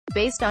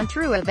Based on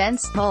true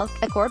events, Mulk,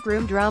 a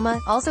courtroom drama,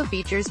 also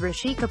features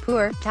Rishi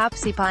Kapoor,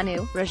 Taapsee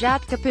Pannu,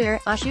 Rajat Kapoor,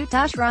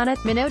 Ashutosh Rana,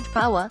 Manoj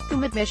Pawar,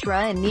 Kumud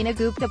Mishra and Neena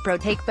Gupta.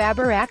 Prateik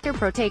Babbar. Actor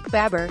Prateik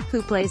Babbar,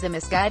 who plays a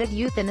misguided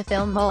youth in the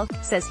film Mulk,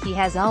 says he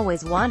has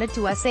always wanted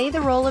to essay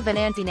the role of an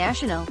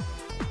anti-national.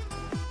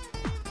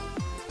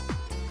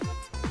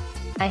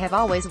 I have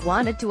always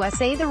wanted to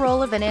essay the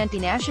role of an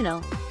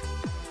anti-national.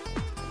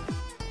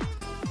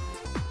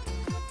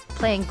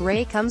 Playing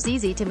grey comes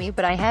easy to me,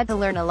 but I had to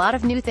learn a lot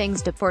of new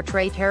things to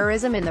portray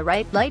terrorism in the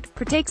right light,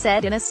 Prateik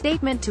said in a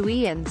statement to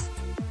Ian's.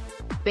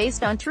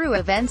 Based on true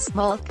events,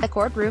 Mulk, a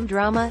courtroom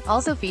drama,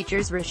 also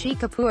features Rishi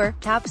Kapoor,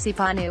 Taapsee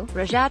Pannu,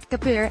 Rajat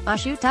Kapoor,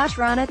 Ashutosh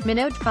Rana,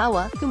 Manoj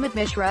Pawar, Kumud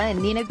Mishra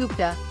and Neena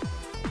Gupta.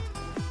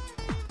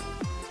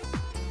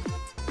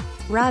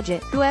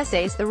 Rajat, who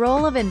essays the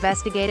role of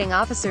investigating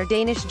officer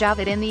Danish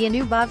Javed in the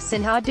Anubhav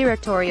Sinha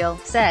directorial,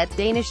 said,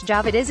 Danish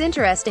Javed is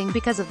interesting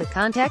because of the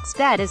context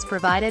that is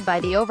provided by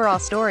the overall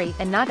story,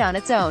 and not on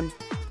its own.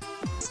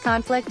 This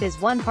conflict is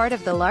one part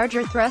of the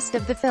larger thrust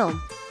of the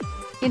film.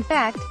 In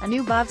fact,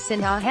 Anubhav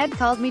Sinha had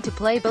called me to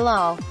play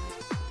Bilal.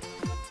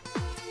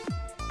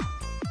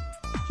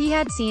 He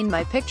had seen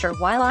my picture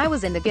while I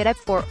was in the get-up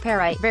for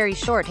Prateik, very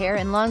short hair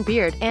and long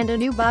beard, and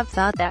Anubhav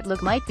thought that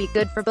look might be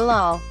good for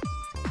Bilal.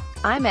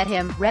 I met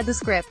him, read the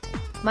script.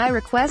 My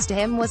request to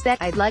him was that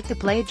I'd like to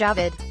play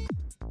Javed.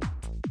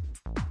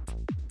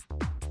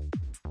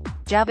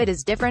 Javed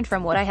is different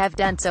from what I have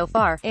done so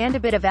far, and a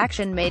bit of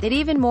action made it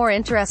even more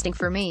interesting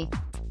for me.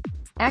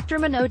 Actor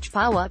Manoj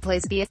Pawar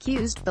plays the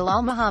accused,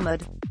 Bilal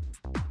Muhammad.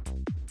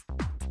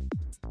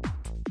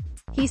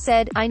 He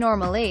said, I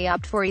normally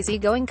opt for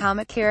easygoing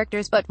comic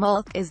characters, but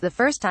Mulk is the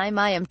first time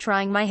I am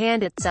trying my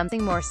hand at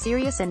something more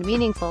serious and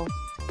meaningful.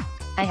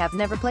 I have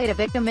never played a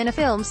victim in a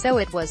film, so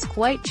it was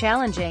quite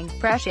challenging.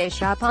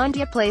 Prashesha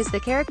Pandya plays the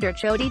character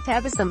Jodi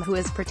Figueroa, who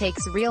is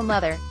Prateik's real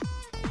mother.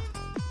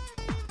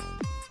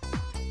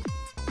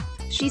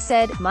 She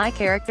said, my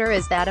character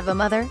is that of a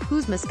mother,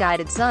 whose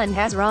misguided son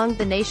has wronged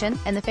the nation,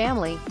 and the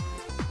family.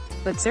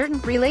 But certain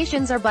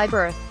relations are by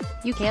birth.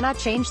 You cannot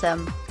change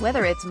them,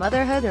 whether it's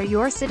motherhood or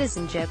your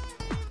citizenship.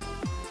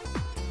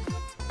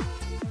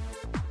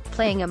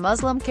 Playing a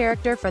Muslim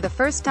character for the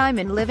first time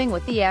and living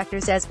with the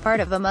actors as part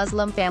of a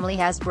Muslim family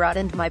has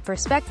broadened my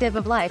perspective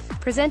of life.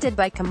 Presented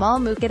by Kamal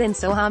Mukid and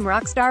Soham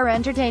Rockstar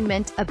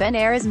Entertainment, a Ben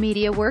Aras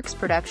Media Works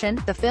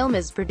production, the film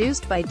is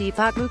produced by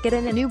Deepak Mukid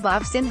and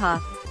Anubhav Sinha.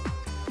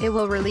 It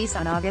will release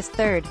on August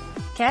 3rd.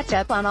 Catch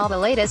up on all the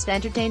latest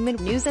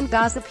entertainment news and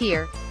gossip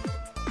here.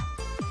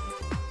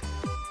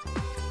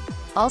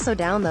 Also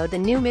download the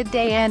new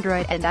Midday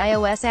Android and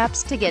iOS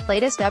apps to get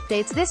latest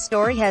updates. This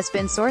story has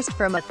been sourced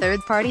from a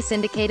third-party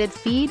syndicated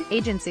feed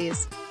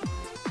agencies.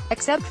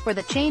 Except for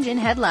the change in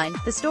headline,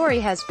 the story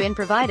has been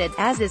provided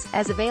as is,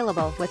 as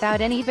available,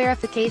 without any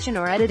verification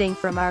or editing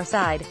from our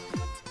side.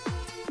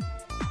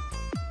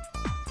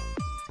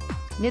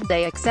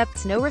 Midday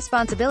accepts no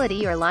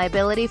responsibility or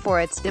liability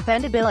for its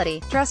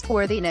dependability,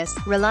 trustworthiness,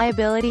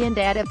 reliability and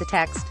date of the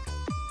text.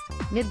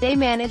 Midday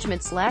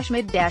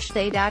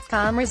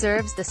Management/mid-day.com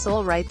reserves the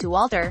sole right to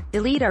alter,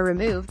 delete or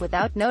remove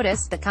without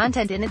notice the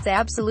content in its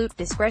absolute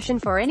discretion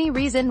for any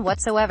reason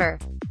whatsoever.